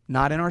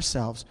 Not in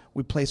ourselves.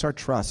 We place our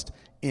trust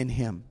in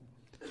Him.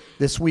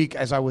 This week,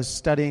 as I was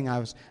studying, I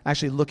was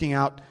actually looking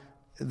out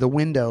the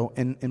window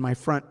in my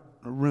front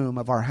room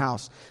of our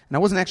house. And I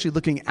wasn't actually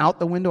looking out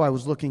the window. I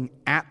was looking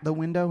at the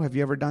window. Have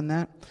you ever done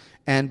that?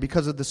 And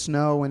because of the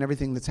snow and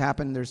everything that's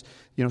happened, there's,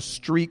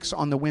 streaks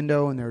on the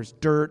window, and there's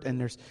dirt, and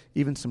there's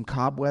even some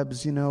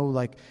cobwebs,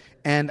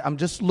 and I'm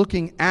just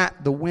looking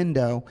at the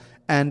window,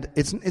 and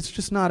it's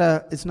just not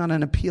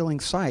an appealing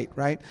sight,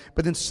 right?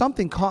 But then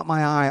something caught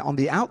my eye on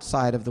the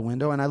outside of the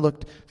window, and I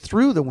looked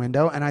through the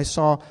window, and I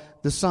saw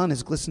the sun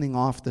is glistening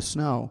off the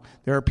snow.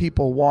 There are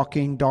people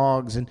walking,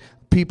 dogs, and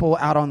people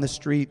out on the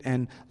street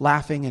and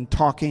laughing and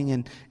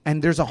talking,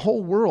 and there's a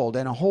whole world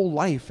and a whole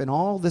life and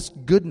all this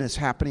goodness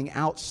happening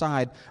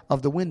outside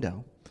of the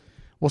window.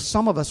 Well,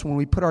 some of us, when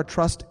we put our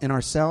trust in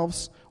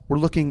ourselves, we're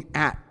looking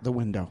at the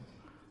window.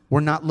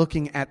 We're not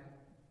looking at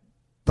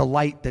the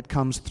light that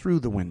comes through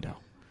the window.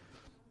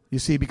 You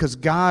see, because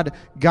God,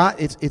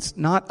 it's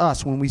not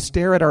us. When we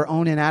stare at our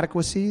own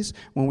inadequacies,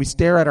 when we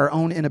stare at our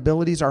own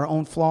inabilities, our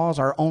own flaws,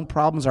 our own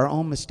problems, our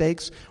own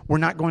mistakes, we're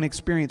not going to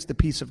experience the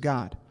peace of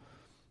God.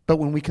 But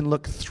when we can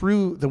look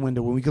through the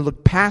window, when we can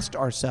look past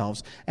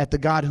ourselves at the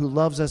God who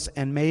loves us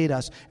and made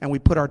us, and we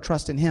put our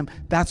trust in Him,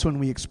 that's when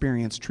we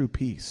experience true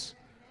peace.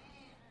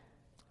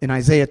 In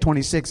Isaiah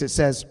 26, it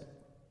says,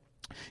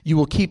 "You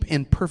will keep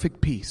in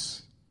perfect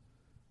peace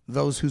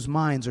those whose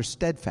minds are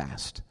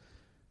steadfast."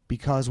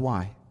 Because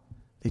why?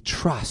 They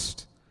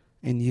trust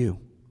in you.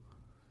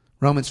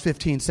 Romans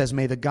 15 says,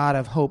 "May the God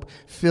of hope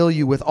fill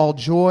you with all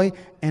joy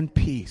and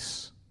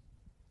peace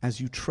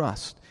as you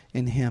trust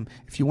in Him."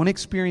 If you want to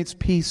experience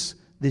peace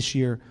this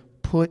year,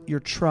 put your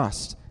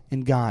trust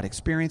in God.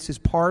 Experience His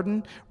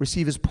pardon,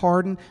 receive His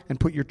pardon, and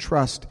put your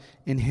trust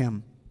in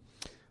Him.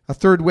 A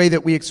third way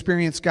that we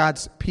experience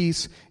God's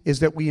peace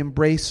is that we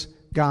embrace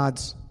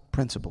God's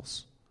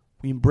principles.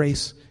 We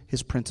embrace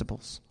His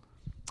principles.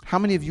 How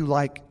many of you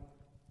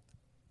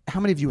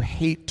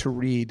hate to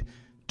read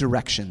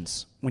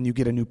directions when you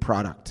get a new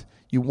product?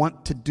 You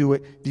want to do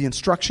it, the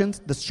instructions,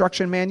 the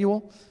instruction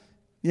manual?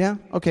 Yeah?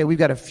 Okay, we've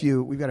got a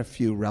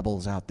few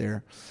rebels out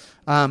there.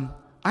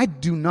 I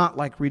do not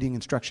like reading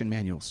instruction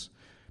manuals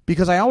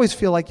because I always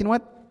feel like, you know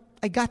what?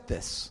 I got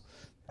this.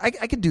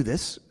 I could do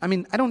this. I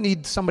mean, I don't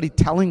need somebody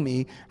telling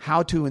me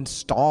how to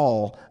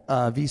install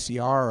a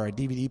VCR or a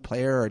DVD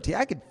player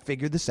I could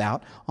figure this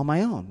out on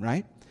my own,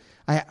 right?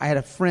 I had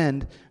a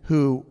friend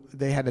who,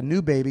 they had a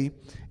new baby,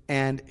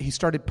 and he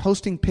started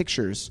posting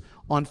pictures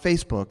on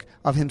Facebook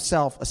of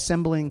himself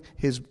assembling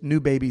his new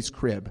baby's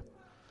crib.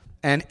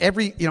 And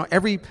every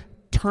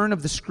turn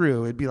of the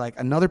screw, it'd be like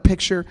another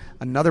picture,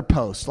 another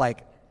post,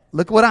 like,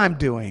 look what I'm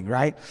doing,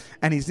 right?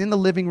 And he's in the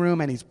living room,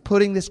 and he's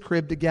putting this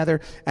crib together,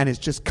 and it's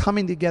just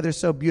coming together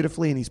so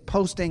beautifully, and he's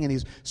posting, and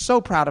he's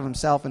so proud of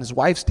himself, and his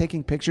wife's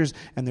taking pictures,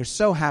 and they're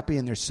so happy,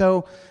 and they're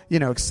so,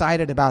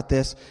 excited about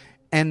this.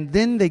 And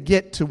then they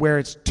get to where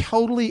it's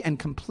totally and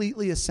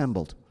completely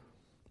assembled,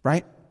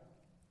 right?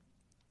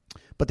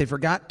 But they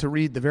forgot to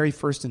read the very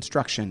first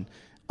instruction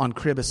on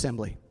crib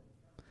assembly.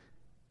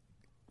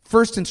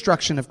 First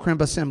instruction of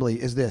crib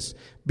assembly is this: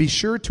 be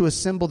sure to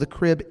assemble the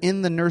crib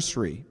in the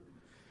nursery,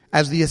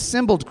 as the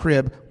assembled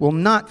crib will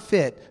not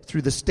fit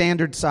through the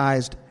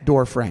standard-sized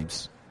door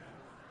frames.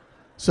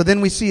 So then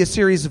we see a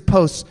series of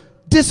posts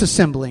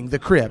disassembling the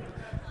crib.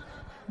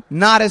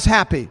 Not as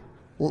happy.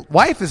 Well,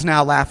 wife is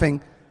now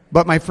laughing,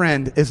 but my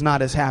friend is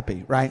not as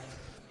happy, right?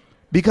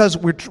 Because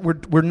we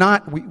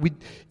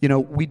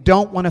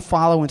don't want to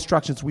follow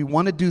instructions. We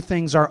want to do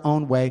things our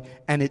own way,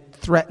 and it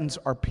threatens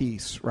our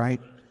peace, right?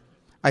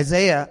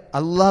 Isaiah, I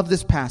love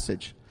this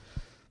passage.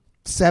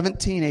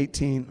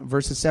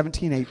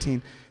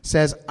 17:18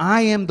 says,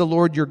 "I am the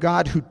Lord your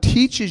God who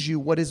teaches you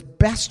what is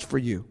best for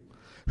you,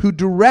 who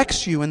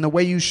directs you in the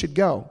way you should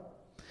go.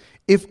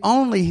 If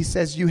only," he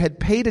says, "you had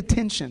paid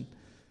attention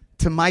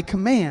to my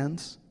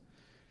commands,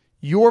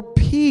 your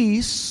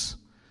peace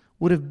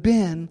would have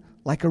been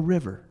like a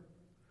river,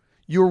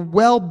 your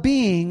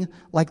well-being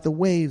like the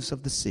waves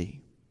of the sea."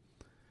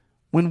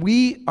 When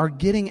we are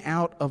getting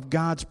out of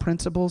God's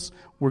principles,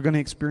 we're going to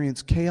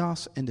experience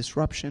chaos and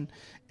disruption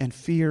and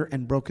fear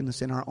and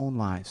brokenness in our own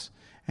lives.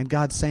 And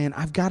God's saying,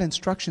 I've got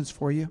instructions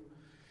for you.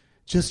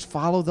 Just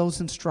follow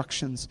those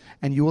instructions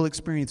and you will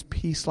experience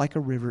peace like a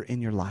river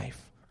in your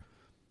life.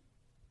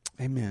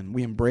 Amen.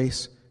 We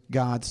embrace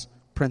God's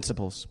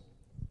principles.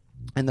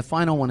 And the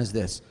final one is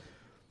this: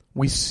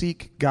 we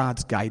seek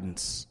God's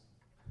guidance.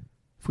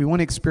 If we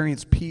want to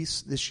experience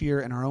peace this year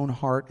in our own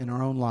heart, in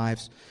our own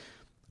lives,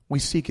 we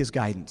seek His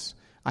guidance.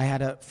 I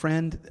had a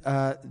friend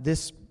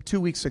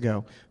 2 weeks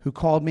ago who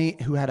called me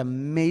who had a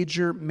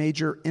major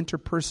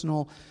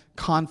interpersonal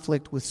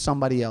conflict with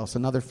somebody else,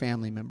 another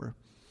family member.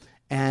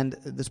 And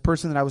this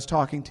person that I was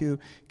talking to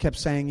kept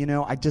saying,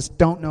 I just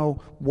don't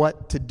know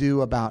what to do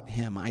about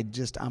him.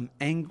 I'm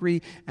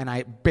angry, and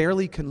I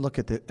barely can look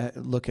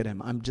at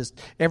him. I'm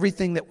just,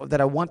 everything that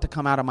I want to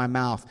come out of my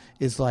mouth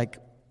is like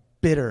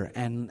bitter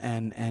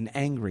and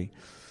angry.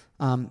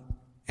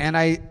 And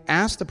I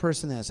asked the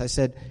person this. I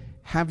said,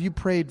 have you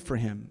prayed for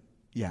him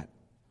yet?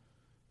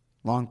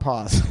 Long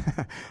pause.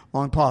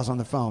 Long pause on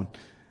the phone.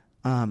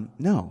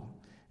 No.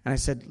 And I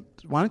said,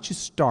 why don't you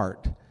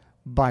start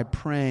by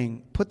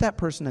praying, put that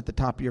person at the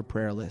top of your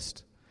prayer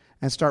list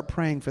and start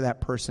praying for that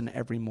person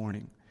every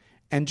morning.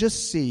 And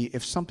just see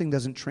if something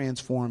doesn't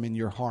transform in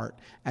your heart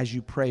as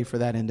you pray for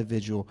that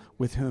individual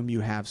with whom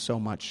you have so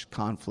much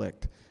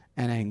conflict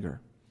and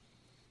anger.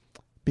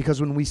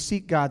 Because when we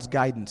seek God's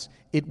guidance,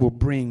 it will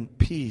bring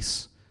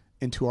peace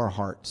into our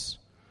hearts.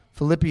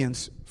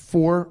 Philippians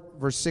 4,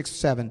 verse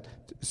 6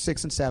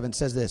 and 7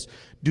 says this: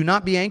 "Do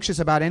not be anxious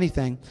about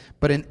anything,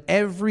 but in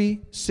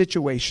every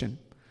situation,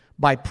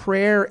 by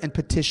prayer and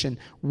petition,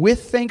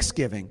 with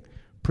thanksgiving,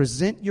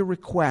 present your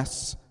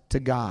requests to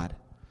God."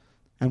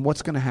 And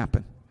what's going to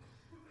happen?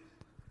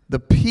 The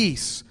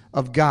peace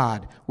of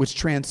God, which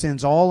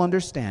transcends all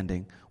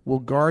understanding, will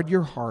guard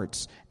your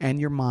hearts and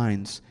your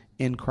minds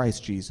in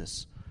Christ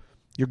Jesus.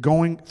 You're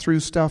going through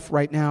stuff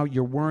right now.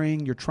 You're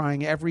worrying. You're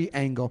trying every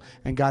angle.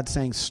 And God's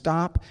saying,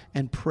 stop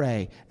and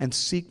pray and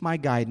seek my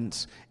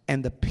guidance.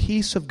 And the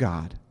peace of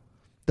God,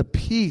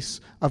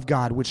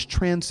 which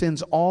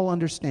transcends all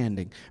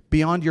understanding,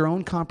 beyond your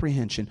own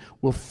comprehension,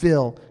 will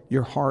fill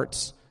your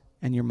hearts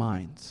and your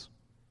minds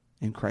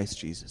in Christ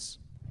Jesus.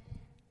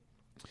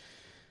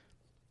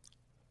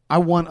 I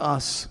want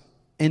us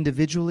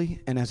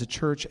individually and as a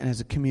church and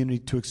as a community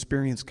to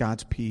experience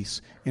God's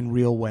peace in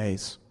real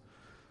ways.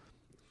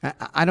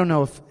 I don't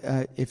know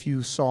if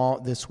you saw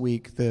this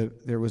week,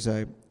 there was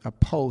a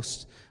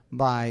post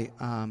by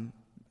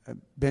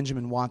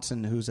Benjamin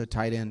Watson, who's a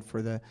tight end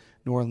for the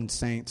New Orleans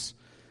Saints.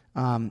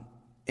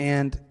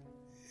 And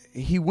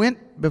he went,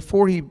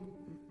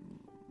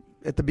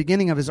 at the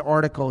beginning of his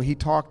article, he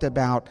talked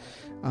about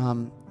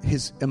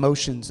his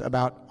emotions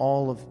about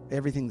all of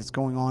everything that's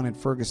going on in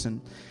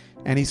Ferguson.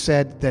 And he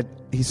said,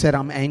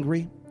 I'm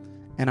angry,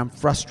 and I'm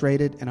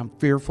frustrated, and I'm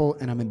fearful,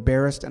 and I'm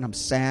embarrassed, and I'm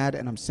sad,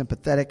 and I'm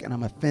sympathetic, and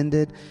I'm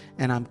offended,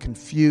 and I'm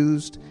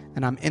confused,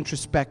 and I'm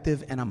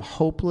introspective, and I'm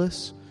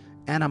hopeless,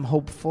 and I'm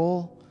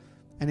hopeful.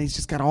 And he's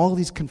just got all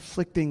these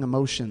conflicting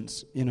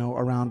emotions,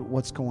 around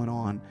what's going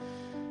on.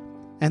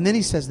 And then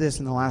he says this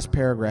in the last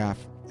paragraph,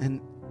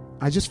 and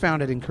I just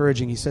found it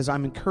encouraging. He says,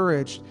 I'm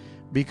encouraged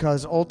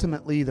because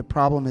ultimately the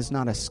problem is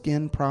not a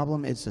skin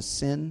problem, it's a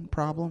sin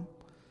problem.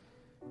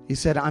 He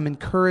said, I'm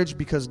encouraged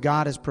because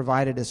God has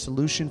provided a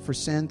solution for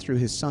sin through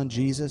his son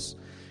Jesus,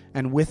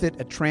 and with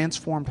it a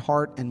transformed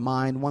heart and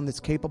mind, one that's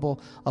capable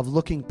of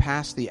looking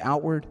past the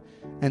outward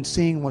and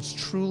seeing what's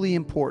truly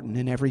important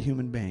in every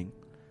human being.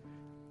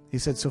 He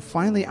said, so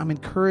finally I'm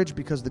encouraged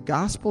because the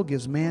gospel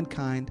gives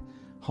mankind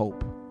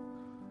hope.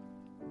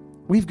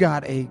 We've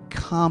got a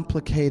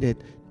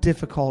complicated,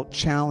 difficult,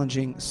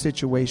 challenging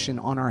situation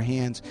on our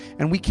hands,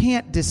 and we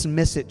can't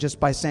dismiss it just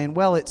by saying,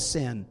 well, it's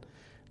sin.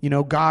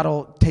 God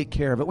will take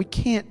care of it. We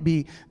can't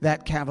be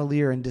that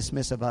cavalier and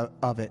dismissive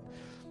of it.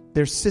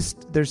 There's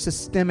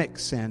systemic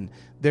sin.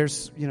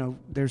 There's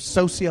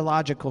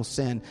sociological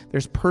sin.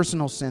 There's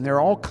personal sin. There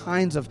are all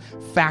kinds of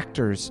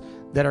factors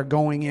that are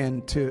going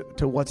into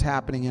what's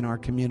happening in our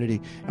community.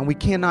 And we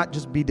cannot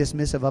just be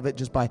dismissive of it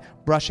just by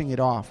brushing it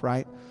off,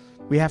 right?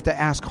 We have to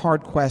ask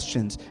hard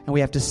questions, and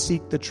we have to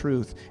seek the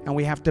truth, and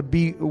we have to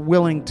be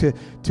willing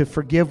to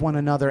forgive one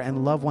another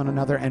and love one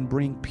another and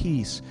bring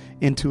peace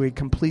into a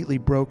completely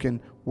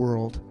broken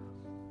world.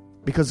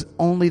 Because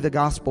only the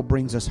gospel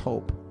brings us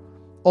hope.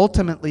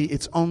 Ultimately,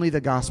 it's only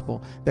the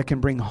gospel that can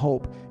bring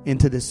hope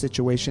into this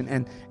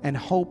situation. And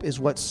hope is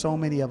what so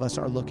many of us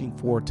are looking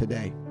for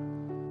today.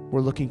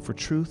 We're looking for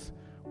truth,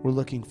 we're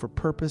looking for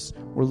purpose,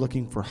 we're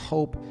looking for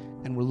hope,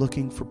 and we're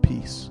looking for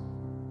peace.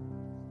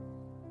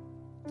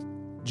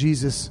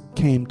 Jesus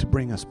came to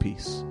bring us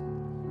peace.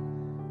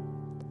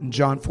 In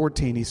John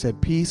 14, he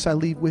said, peace I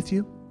leave with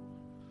you,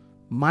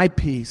 my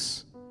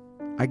peace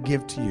I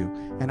give to you.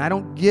 And I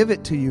don't give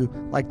it to you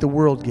like the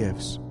world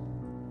gives.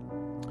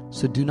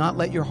 So do not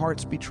let your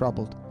hearts be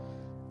troubled,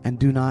 and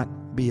do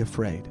not be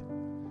afraid.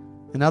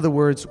 In other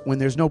words, when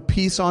there's no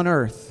peace on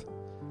earth,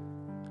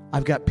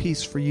 I've got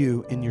peace for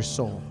you in your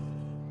soul.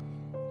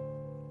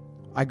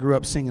 I grew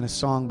up singing a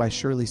song by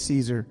Shirley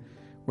Caesar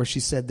where she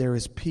said, there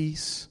is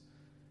peace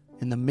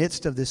in the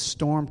midst of this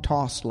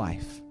storm-tossed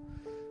life.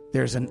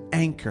 There's an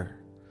anchor.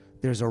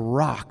 There's a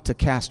rock to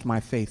cast my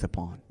faith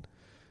upon.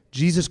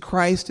 Jesus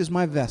Christ is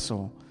my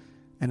vessel,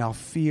 and I'll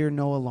fear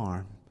no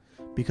alarm,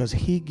 because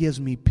he gives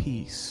me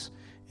peace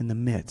in the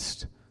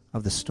midst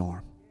of the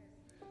storm.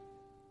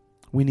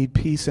 We need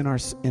peace in our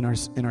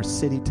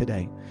city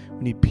today.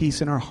 We need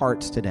peace in our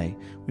hearts today.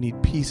 We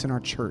need peace in our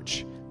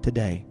church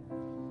today,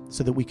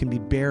 so that we can be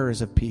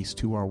bearers of peace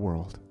to our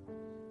world.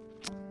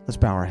 Let's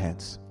bow our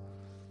heads.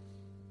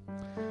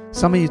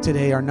 Some of you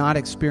today are not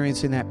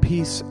experiencing that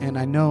peace, and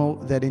I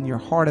know that in your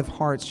heart of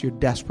hearts, you're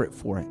desperate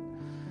for it.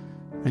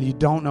 And you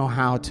don't know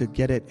how to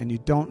get it, and you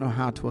don't know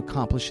how to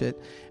accomplish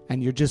it,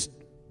 and you're just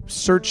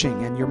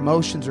searching, and your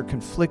emotions are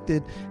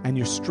conflicted, and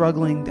you're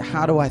struggling.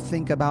 How do I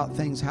think about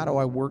things? How do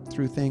I work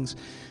through things?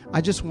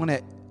 I just want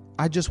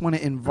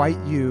to invite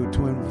you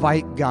to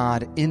invite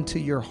God into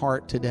your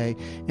heart today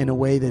in a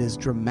way that is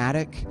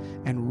dramatic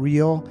and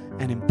real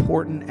and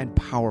important and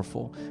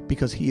powerful,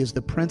 because he is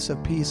the Prince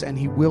of Peace, and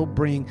he will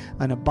bring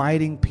an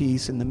abiding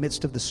peace in the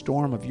midst of the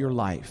storm of your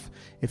life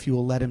if you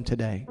will let him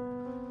today.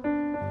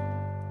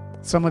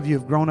 Some of you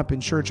have grown up in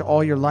church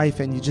all your life,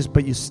 and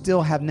you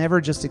still have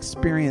never just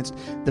experienced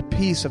the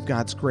peace of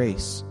God's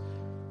grace.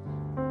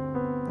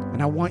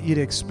 And I want you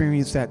to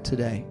experience that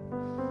today.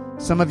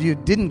 Some of you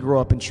didn't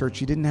grow up in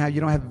church. You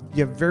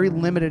have very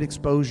limited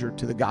exposure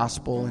to the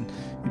gospel, and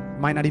you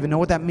might not even know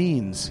what that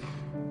means.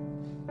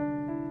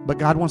 But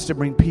God wants to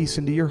bring peace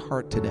into your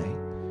heart today.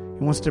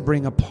 He wants to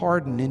bring a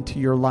pardon into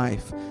your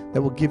life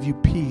that will give you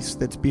peace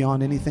that's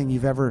beyond anything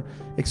you've ever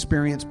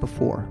experienced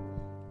before.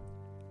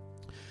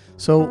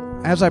 So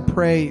as I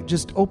pray,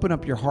 just open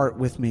up your heart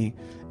with me,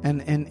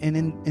 and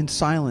in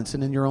silence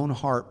and in your own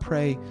heart,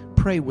 pray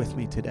with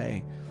me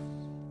today.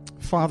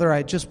 Father,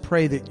 I just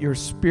pray that your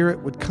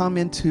Spirit would come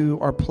into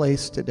our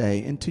place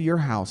today, into your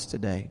house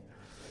today.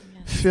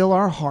 Yes. Fill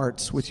our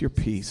hearts with your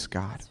peace,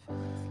 God.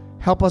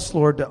 Help us,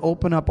 Lord, to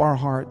open up our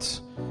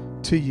hearts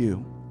to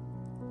you.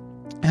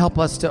 Help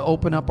us to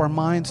open up our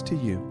minds to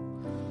you.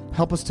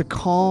 Help us to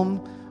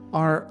calm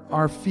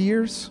our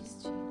fears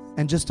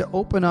and just to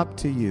open up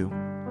to you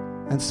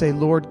and say,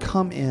 Lord,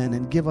 come in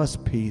and give us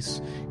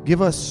peace.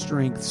 Give us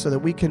strength so that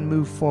we can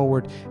move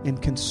forward in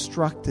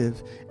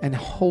constructive and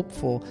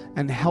hopeful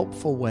and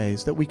helpful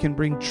ways, that we can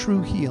bring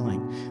true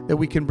healing, that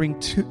we can bring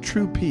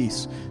true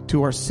peace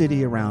to our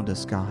city around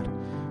us, God.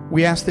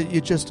 We ask that you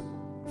just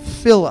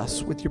fill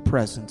us with your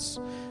presence.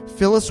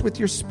 Fill us with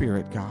your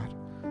Spirit, God.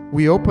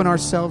 We open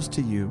ourselves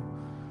to you.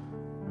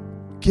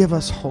 Give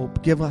us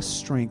hope. Give us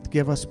strength.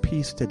 Give us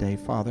peace today,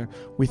 Father.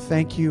 We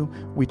thank you.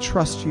 We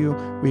trust you.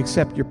 We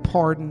accept your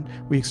pardon.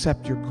 We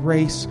accept your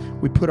grace.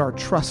 We put our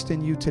trust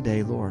in you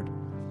today, Lord.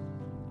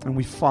 And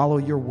we follow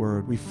your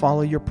word. We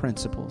follow your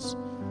principles.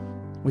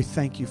 We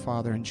thank you,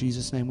 Father. In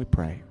Jesus' name we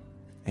pray.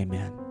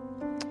 Amen.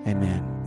 Amen.